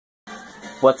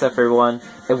What's up everyone,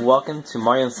 and welcome to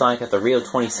Mario and Sonic at the Rio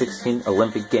 2016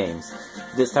 Olympic Games.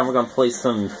 This time we're going to play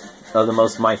some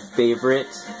of my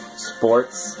favorite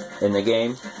sports in the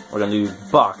game. We're going to do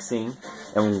boxing,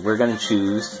 and we're going to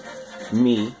choose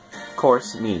me, of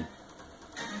course, me.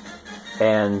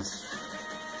 And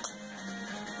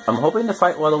I'm hoping to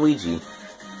fight Waluigi.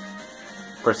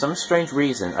 For some strange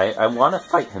reason, I want to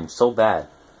fight him so bad.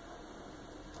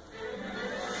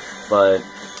 But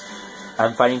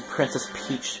I'm fighting Princess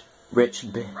Peach, rich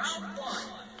bitch.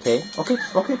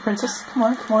 Okay, Princess, come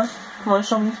on,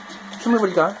 show me what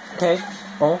you got. Okay,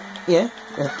 oh, yeah,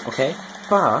 okay,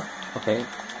 okay,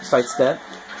 sidestep,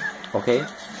 okay.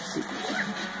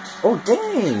 Oh,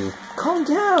 dang, calm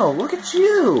down, look at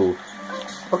you.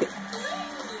 Okay,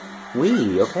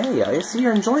 okay, I see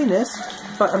you're enjoying this,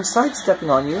 but I'm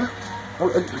sidestepping on you. You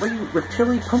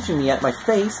repeatedly punching me at my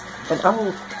face, and I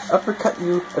will uppercut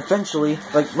you eventually,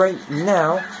 like right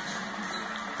now.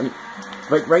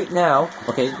 Right now.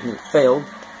 Okay, failed.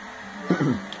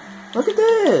 Look at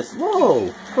this!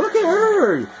 Whoa! Look at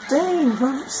her! Dang,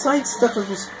 her sidestep will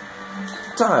just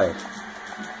die.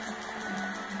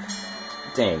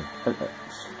 Dang.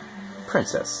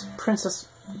 Princess,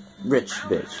 rich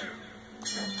bitch.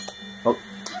 Oh,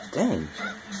 dang.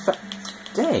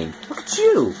 Dang, look at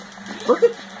you!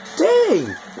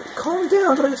 Dang! Calm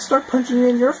down, I'm gonna start punching you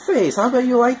in your face. How about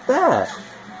you like that?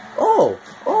 Oh,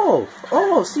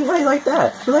 see how you like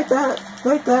that? You like that?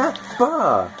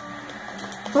 Bah!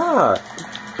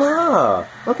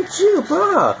 Look at you,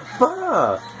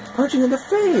 bah! Punching in the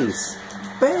face!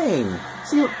 Bang!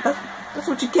 See, that's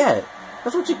what you get.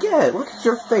 Look at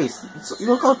your face. You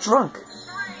look all drunk.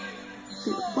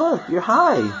 See, look, you're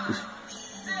high.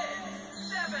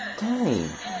 Dang.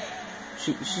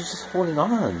 She's just holding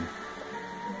on.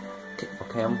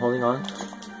 Okay, I'm holding on.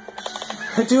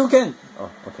 Do again! Oh,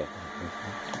 okay.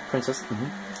 Princess,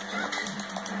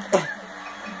 Okay.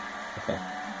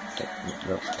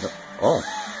 No.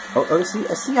 Oh, see,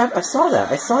 I saw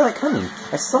that. I saw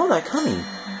that coming.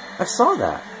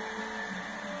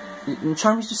 And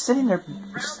Charmy's just sitting there,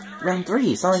 just round 3.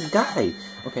 He's not like a guy.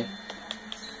 Okay.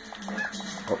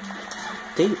 Oh,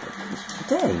 dang.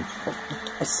 Oh,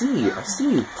 I see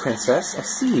you, Princess. I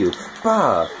see you.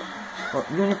 Bah. Oh,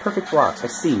 you're in your perfect blocks. I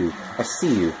see you.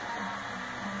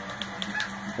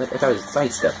 I thought it was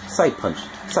sidestep. Side punch.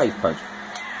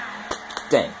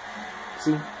 Dang.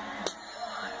 See?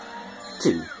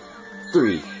 2,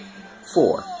 3,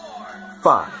 4,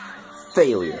 5.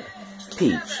 Failure.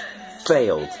 Peach.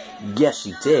 Failed. Yes,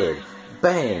 she did.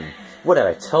 Bang. What did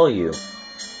I tell you?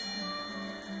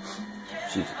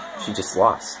 She just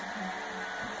lost.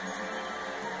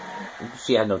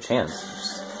 She had no chance.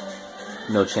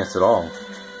 No chance at all.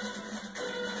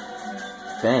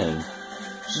 Dang.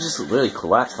 She just literally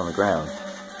collapsed on the ground.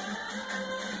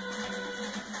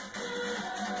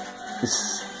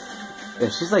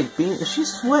 And she's like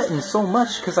she's sweating so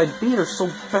much because I beat her so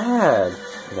bad.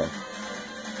 Okay.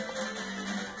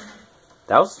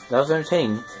 That was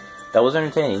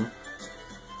entertaining.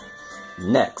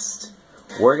 Next,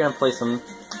 we're gonna play some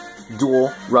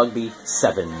dual rugby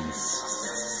 7s.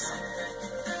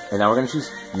 And now we're gonna choose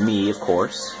me, of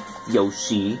course,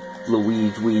 Yoshi,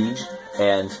 Luigi,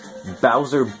 and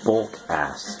Bowser Bulk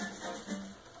Ass.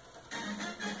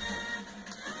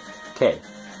 Okay.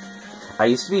 I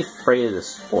used to be afraid of this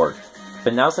sport,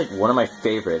 but now it's like one of my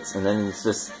favorites, and then it's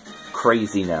just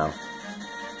crazy now.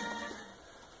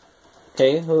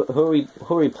 Okay, who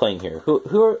are we playing here?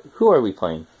 Who are we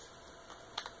playing?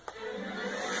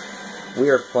 We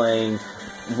are playing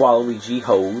Waluigi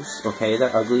Hose, okay,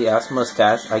 that ugly ass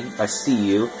mustache, I see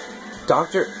you.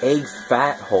 Dr. Egg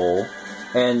Fat Hole,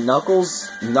 and Knuckles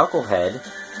Knucklehead,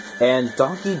 and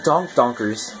Donkey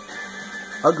Donkers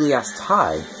ugly ass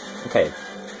tie. Okay,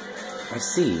 I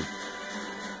see.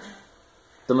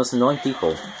 The most annoying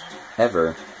people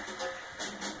ever.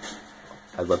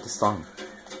 I love this song.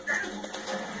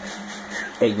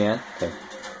 Eggman, okay.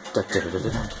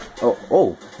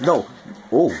 Oh, no.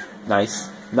 Oh, nice.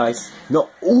 No,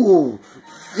 ooh,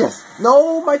 yes.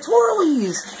 No, my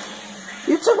twirlies!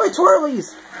 You took my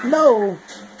twirlies! No!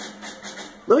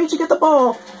 Luigi, get the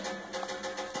ball!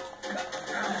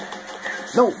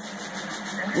 No!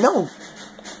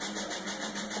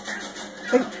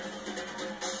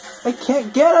 I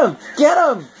can't get him! Get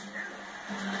him!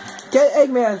 Get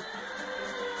Eggman!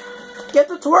 Get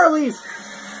the twirlies!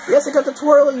 Yes, I got the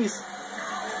twirlies!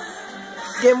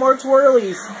 Get more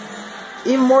twirlies!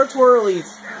 Even more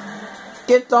twirlies!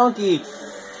 Get Donkey!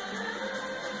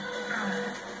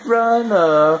 Run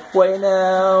away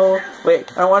now!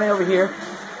 Wait, I want it over here.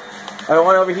 I don't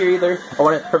want it over here either. I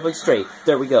want it perfectly straight.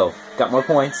 There we go. Got more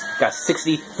points. Got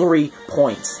 63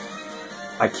 points.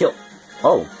 I killed...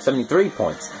 Oh, 73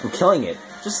 points. I'm killing it.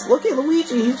 Just look at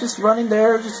Luigi. He's just running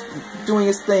there, just doing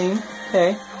his thing.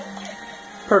 Okay.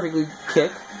 Perfectly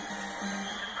kick.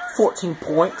 14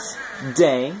 points.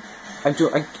 Dang. I'm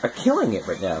killing it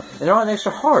right now. And they're on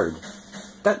extra hard.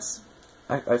 That's...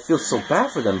 I feel so bad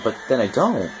for them, but then I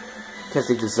don't. Because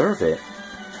they deserve it.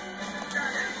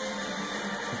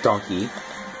 Donkey.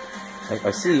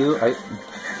 I see you.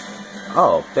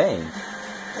 Oh, bang.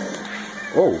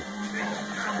 Oh.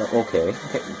 Okay.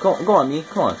 Go on, me.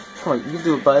 Come on. You can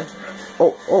do it, bud.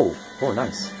 Oh,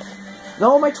 nice.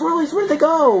 No, my twirlies, where'd they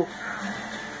go?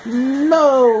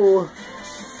 No.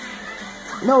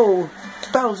 No.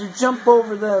 Bowser, jump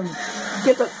over them.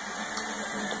 Get the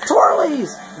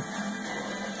twirlies.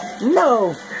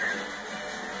 No.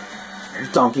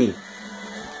 Donkey.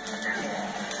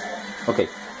 Okay.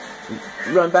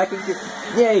 Run back and get...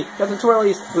 Yay! Got the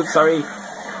twirlies! Oops, sorry.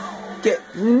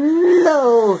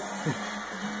 No!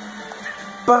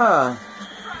 Bah!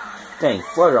 Dang,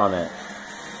 flutter on it.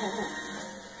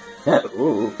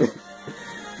 Ooh.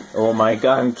 Oh my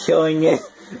god, I'm killing it!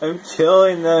 I'm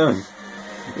killing them!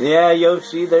 Yeah,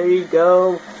 Yoshi, there you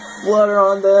go! Flutter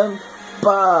on them!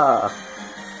 Bah!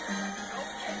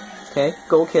 Okay,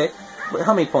 go kick. Wait,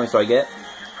 how many points do I get?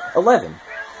 11.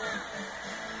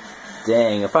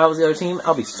 Dang, if I was the other team,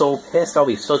 I'll be so pissed, I'll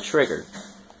be so triggered.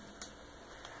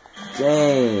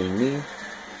 Dang, me.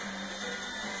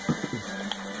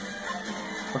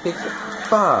 Okay,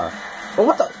 bah. Oh,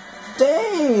 what the?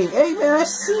 Dang! Hey, man, I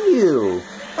see you!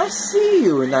 I see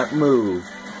you in that move.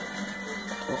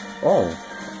 Oh.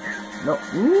 No.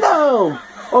 No!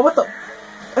 Oh, what the?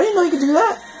 I didn't know you could do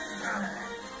that.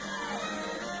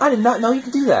 I did not know you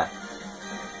could do that.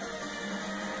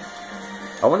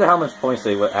 I wonder how much points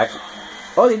they would actually...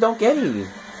 Oh, they don't get any.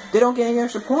 They don't get any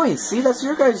extra points. See, that's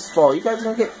your guys' fault. You guys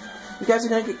are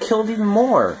gonna get killed even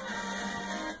more.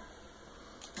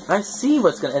 I see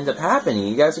what's gonna end up happening.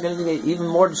 You guys are gonna get even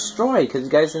more destroyed because you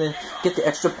guys are gonna get the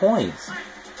extra points.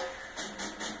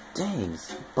 Dang,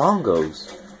 bongos.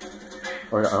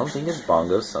 Or I don't think it's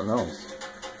bongos. Something else.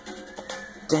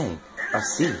 Dang, I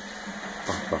see.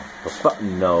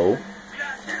 No.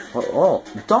 Oh,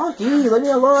 donkey, leave me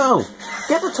alone.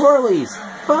 Get the twirlies.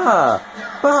 Bah!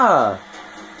 Bah!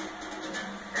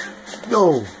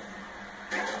 No!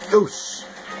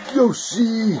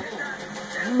 Yoshi!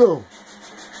 No!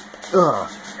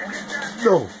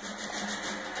 No!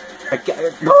 I got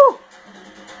it. No!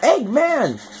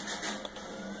 Eggman!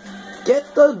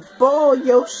 Get the ball,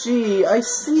 Yoshi! I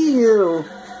see you!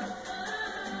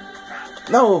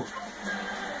 No!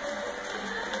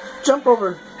 Jump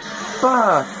over!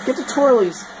 Bah! Get the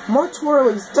twirlies! More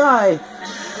twirlies! Die!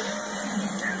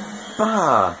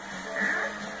 Bah!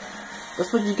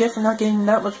 That's what you get for not getting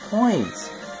that much points.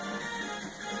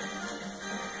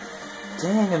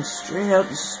 Dang, I'm straight out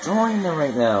destroying them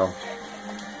right now.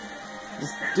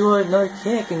 Just do another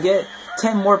kick and get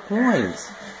 10 more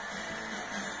points.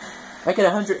 I get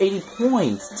 180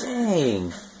 points.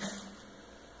 Dang.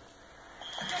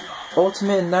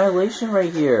 Ultimate annihilation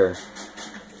right here.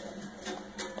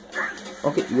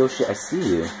 Okay, Yoshi, I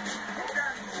see you.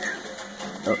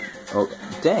 Oh,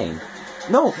 dang.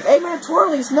 No! Eggman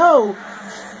twirlies! No!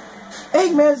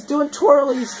 Eggman's doing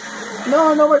twirlies!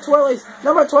 No, no more twirlies!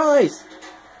 No more twirlies!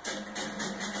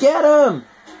 Get him!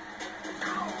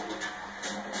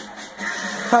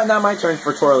 Now my turn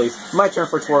for twirlies. My turn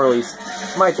for twirlies.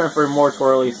 My turn for more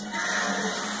twirlies.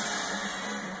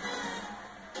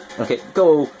 Okay,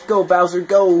 go! Go, Bowser!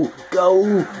 Go!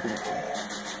 Go!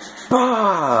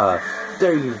 Bah!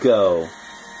 There you go.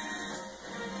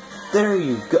 There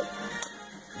you go.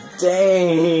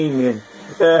 Dang!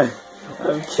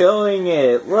 I'm killing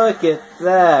it. Look at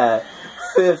that.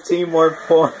 15 more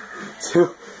points.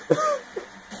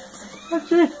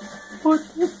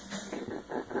 214.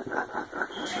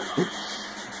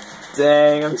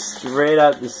 Dang, I'm straight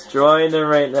up destroying them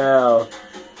right now.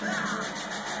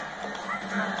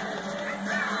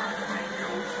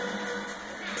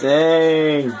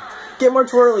 Dang. Get more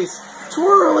twirlies.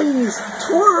 Twirlies.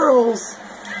 Twirls.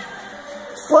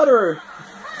 Flutter.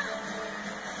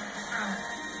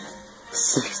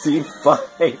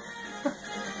 65.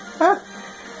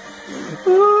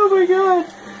 Oh my god.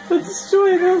 I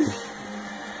destroyed them.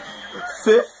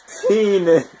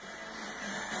 15.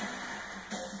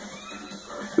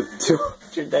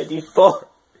 294.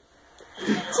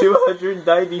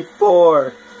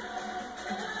 294.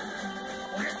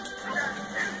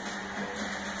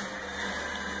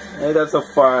 I think that's how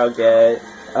far I'll get.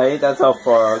 I think that's how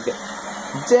far I'll get.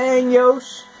 Dang,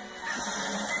 Yosh!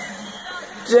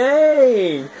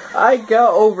 Dang! I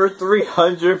got over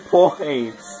 300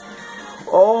 points.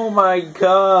 Oh my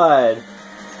god.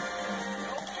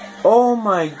 Oh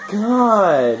my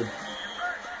god.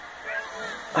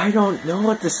 I don't know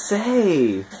what to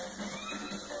say.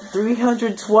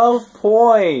 312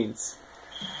 points.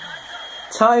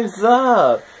 Time's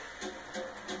up.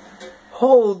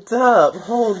 Hold up,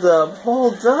 hold up,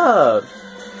 hold up.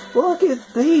 Look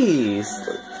at these.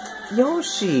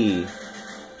 Yoshi.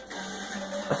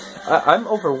 I'm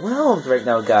overwhelmed right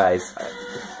now, guys.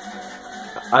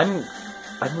 I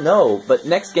don't know, but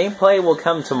next gameplay will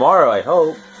come tomorrow, I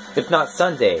hope. If not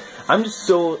Sunday. I'm just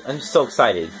so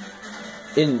excited.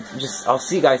 I'll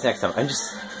see you guys next time. I'm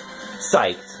just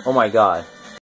psyched. Oh my god.